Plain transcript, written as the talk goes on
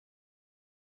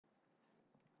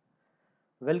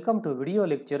Welcome to video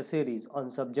lecture series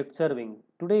on subject serving.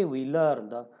 Today we learn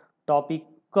the topic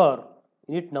curve,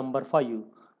 unit number 5,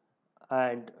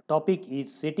 and topic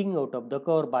is setting out of the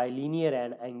curve by linear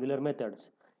and angular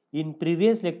methods. In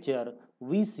previous lecture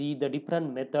we see the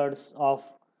different methods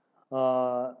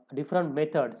for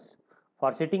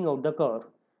setting out the curve,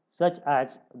 such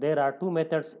as there are two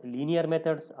methods, linear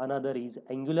methods, another is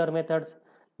angular methods.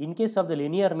 In case of the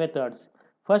linear methods,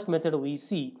 first method we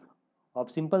see of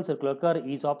simple circular curve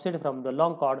is offset from the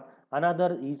long chord,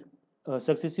 another is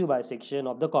successive bisection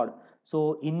of the chord.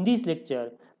 So in this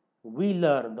lecture we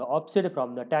learn the offset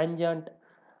from the tangent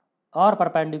or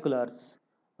perpendiculars,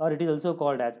 or it is also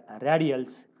called as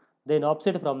radials, then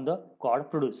offset from the chord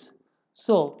produce.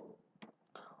 So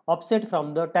offset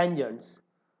from the tangents,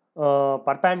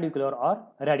 perpendicular or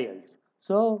radials.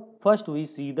 So first we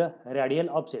see the radial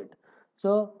offset.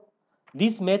 So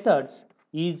these methods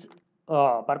is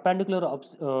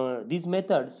these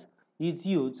methods is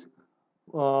used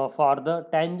for the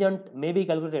tangent may be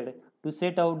calculated to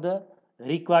set out the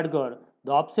required curve.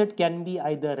 The offset can be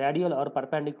either radial or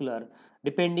perpendicular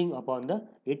depending upon the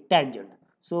tangent.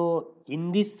 So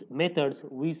in these methods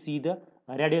we see the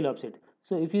radial offset.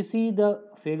 So if you see the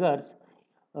figures,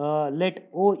 let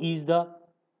O is the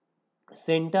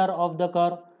center of the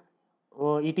curve.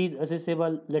 It is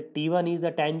accessible. Let T1 is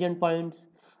the tangent points.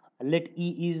 Let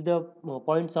E is the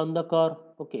points on the curve.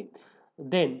 Okay.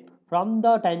 Then from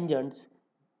the tangents,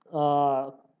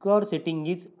 curve setting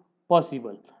is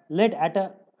possible. Let at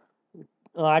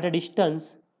a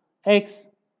distance x,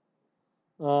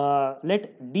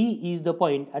 let D is the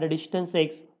point at a distance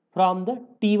x from the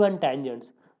T1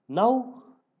 tangents. Now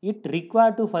it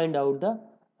required to find out the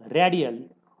radial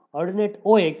ordinate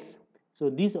OX. So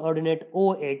this ordinate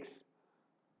OX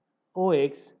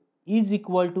is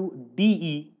equal to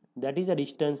DE, that is a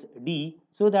distance D,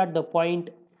 so that the point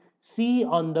C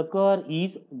on the curve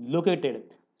is located.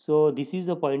 So this is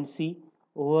the point C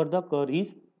over the curve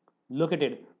is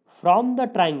located from the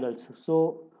triangles.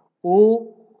 So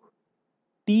O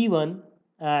T1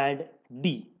 and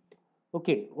D.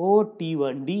 Okay, O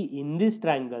T1 D in these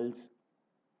triangles,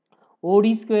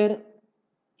 OD square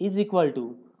is equal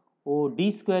to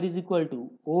OD square is equal to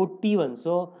OT1.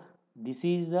 So this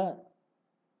is the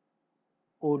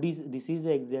OD, this is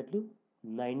exactly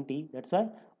 90. That's why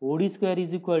OD square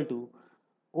is equal to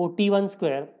OT1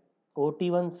 square,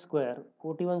 OT1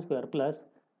 square plus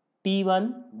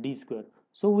T1 D square.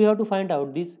 So we have to find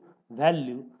out this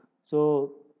value.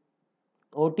 So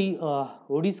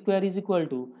OD square is equal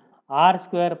to R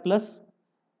square plus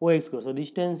OX square. So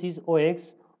distance is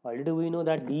OX. Already we know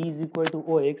that D is equal to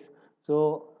OX.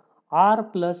 So R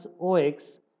plus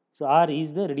OX. So R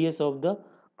is the radius of the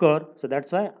curve. So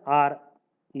that's why R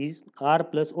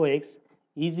plus OX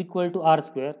is equal to R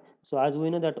square. So as we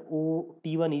know that O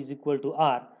T1 is equal to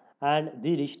R, and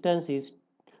the distance is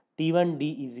T1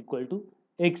 D is equal to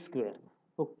X square.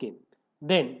 Okay.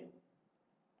 Then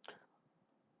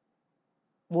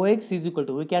OX is equal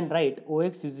to, we can write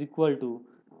OX is equal to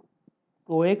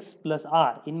OX plus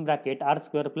R in bracket R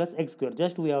square plus X square.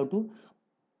 Just we have to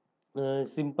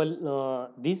simple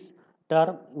this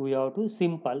term, we have to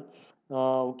simple.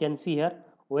 We can see here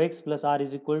OX plus R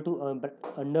is equal to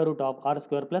under root of R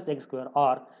square plus X square,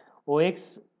 or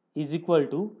OX is equal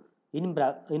to in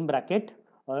bracket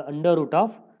under root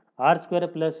of R square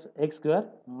plus X square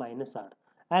minus R.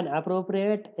 An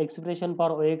appropriate expression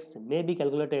for OX may be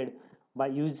calculated by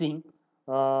using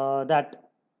that,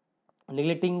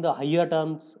 neglecting the higher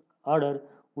terms order.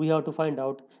 We have to find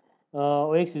out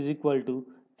OX is equal to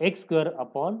x square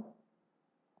upon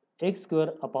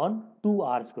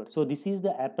 2r square. So this is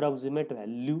the approximate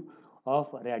value of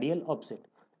radial offset.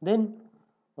 Then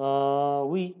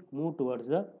we move towards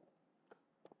the,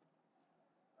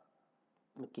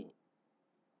 okay,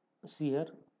 see here,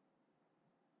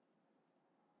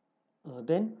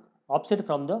 then offset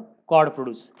from the chord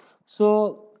produce.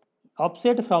 So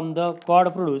offset from the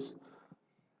chord produce,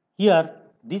 here,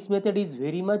 this method is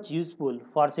very much useful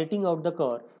for setting out the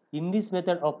curve. In this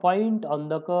method, a point on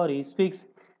the curve is fixed,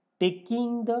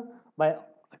 taking the by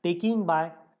taking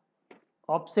by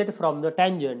offset from the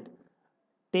tangent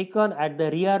taken at the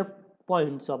rear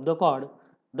points of the chord.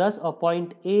 Thus, a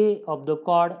point A of the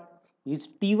chord is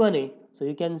T1A. So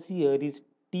you can see here is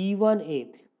T1A.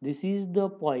 This is the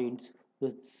points.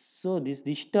 So this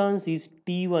distance is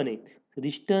T1A. So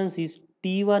distance is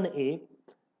T1A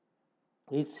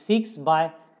is fixed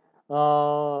by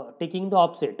taking the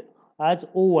offset as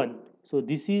O1. So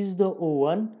this is the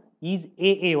O1 is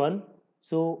AA1.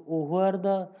 So over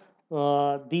the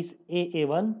this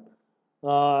AA1,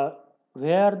 uh,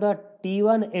 where the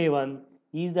T1A1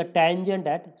 is the tangent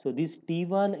at, so this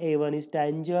T1 A1 is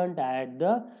tangent at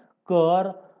the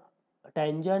curve,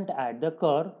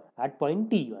 at point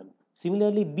T1.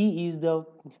 Similarly, B is the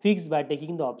fixed by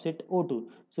taking the offset O2.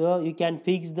 So you can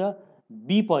fix the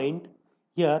B point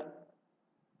here.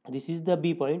 This is the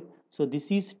B point. So this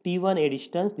is T1 A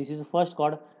distance. This is the first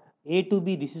chord. A to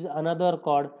B, this is another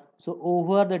chord. So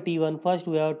over the T1, first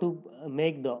we have to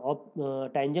make the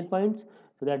tangent points.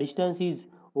 So the distance is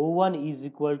O1 is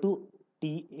equal to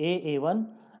A1,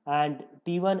 and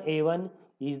T1 A1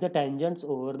 is the tangents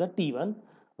over the T1.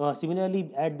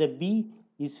 Similarly, at the B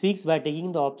is fixed by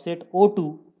taking the offset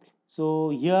O2. So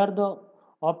here the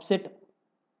offset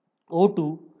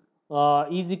O2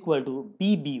 is equal to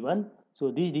BB1.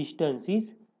 So this distance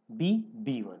is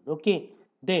BB1. Okay.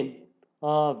 Then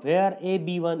where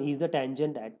AB1 is the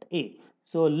tangent at A.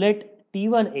 So let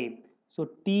T1A. So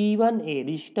T1A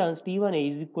distance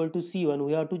T1A is equal to C1.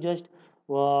 We have to just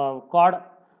chord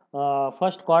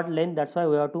first chord length. That's why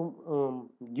we have to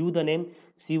give the name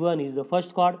C1 is the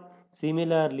first chord.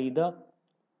 Similarly, the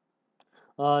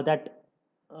that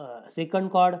second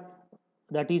chord,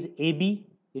 that is AB,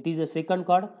 it is a second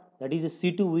chord, that is a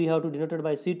C2, we have to denote it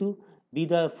by C2, be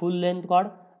the full length chord,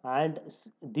 and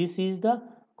this is the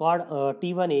chord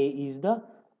T1A is the,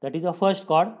 that is a first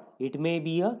chord, it may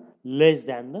be a less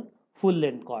than the full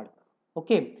length chord.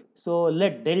 Okay, so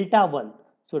let delta 1,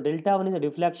 so delta 1 is the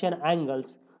deflection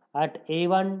angles at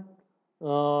A1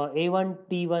 A1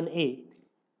 T1A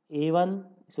A1,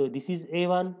 so this is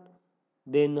A1,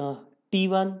 then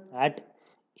T1 at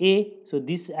A, so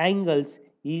this angles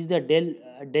is the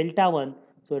delta 1,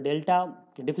 so delta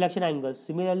deflection angles.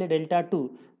 Similarly delta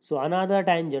 2, so another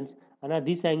tangents, another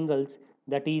these angles,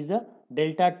 that is the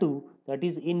delta 2, that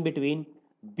is in between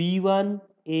B1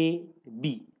 A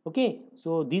B. Okay,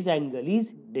 so this angle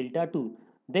is delta 2.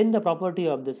 Then the property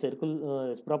of the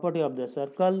circular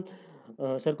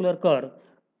curve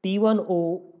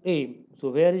T1OA. So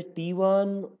where is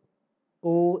T1OA?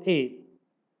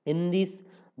 In this,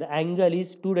 the angle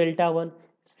is 2 delta 1.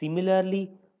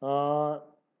 Similarly,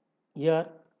 here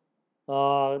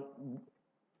uh,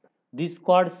 this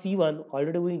chord C1,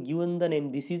 already we given the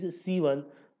name, this is C1.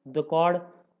 The chord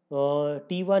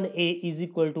T1A is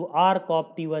equal to arc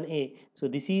of T1A. So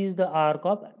this is the arc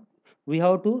of, we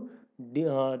have to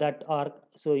that arc,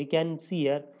 so you can see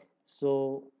here,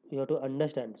 so you have to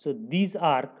understand, so these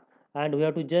arc, and we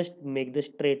have to just make the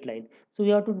straight line. So we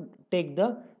have to take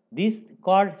the this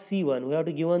chord C1, we have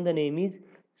to given the name is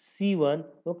C1.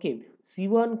 Okay,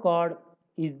 C1 chord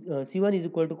is C1 is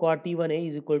equal to chord T1A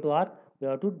is equal to arc, we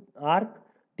have to arc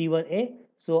T1A.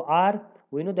 So arc,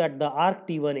 we know that the arc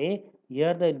T1A,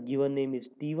 here the given name is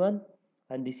T1,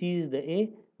 and this is the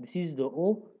A, this is the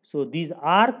O. So these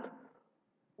arc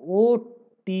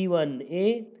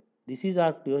OT1A, this is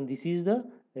arc T1, this is the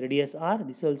radius R,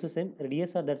 this is also same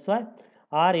radius R, that's why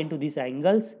R into these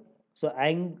angles. So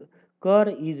anchor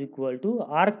is equal to,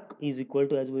 arc is equal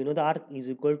to, as we know the arc is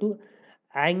equal to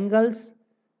angles.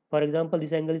 For example,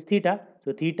 this angle is theta,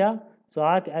 so theta, so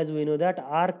arc, as we know that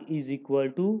arc is equal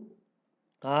to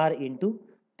R into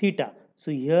theta.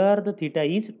 So here the theta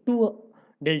is 2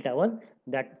 delta 1,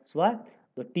 that's why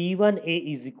the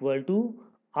T1A is equal to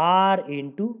R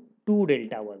into 2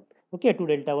 delta 1. Okay, 2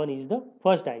 delta 1 is the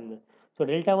first angle. So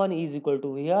delta 1 is equal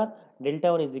to, here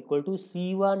delta 1 is equal to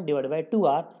C1 divided by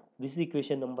 2R. This is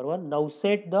equation number 1. Now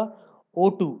set the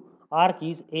O2, arc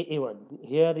is AA1.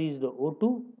 Here is the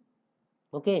O2.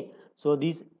 Okay, so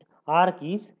this arc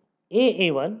is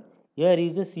AA1. Here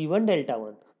is the C1 delta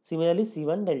 1. Similarly,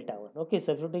 C1 delta 1. Okay,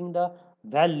 substituting the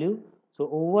value. So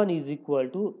O1 is equal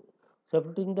to,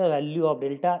 substituting the value of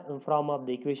delta from of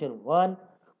the equation 1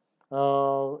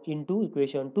 into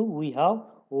equation 2, we have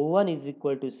O1 is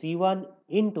equal to C1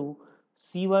 into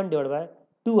C1 divided by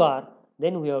 2R.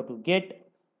 Then we have to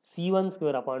get C1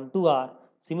 square upon 2R.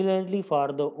 Similarly,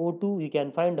 for the O2, we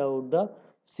can find out the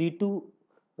C2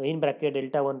 in bracket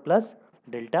delta 1 plus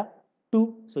delta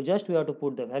 2. So just we have to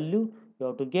put the value, we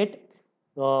have to get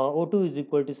O2 is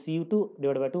equal to C2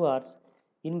 divided by 2R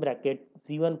in bracket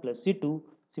C1 plus C2.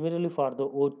 Similarly, for the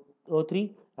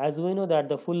O3, as we know that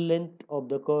the full length of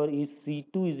the curve is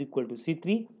C2 is equal to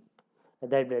C3,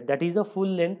 that is the full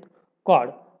length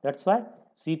chord, that's why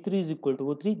C3 is equal to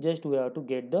O3. Just we have to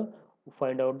get the,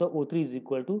 find out the O3 is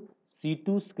equal to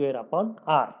C2 square upon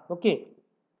R. Okay,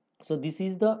 so this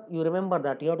is the, you remember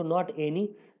that you have to not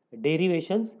any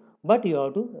derivations, but you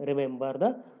have to remember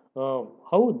the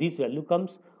how this value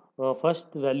comes. First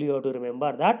value you have to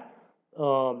remember that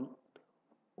um,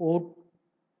 O,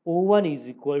 O1 is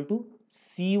equal to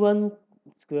C1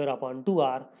 square upon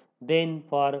 2R. Then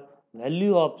for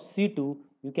value of C2,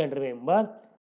 you can remember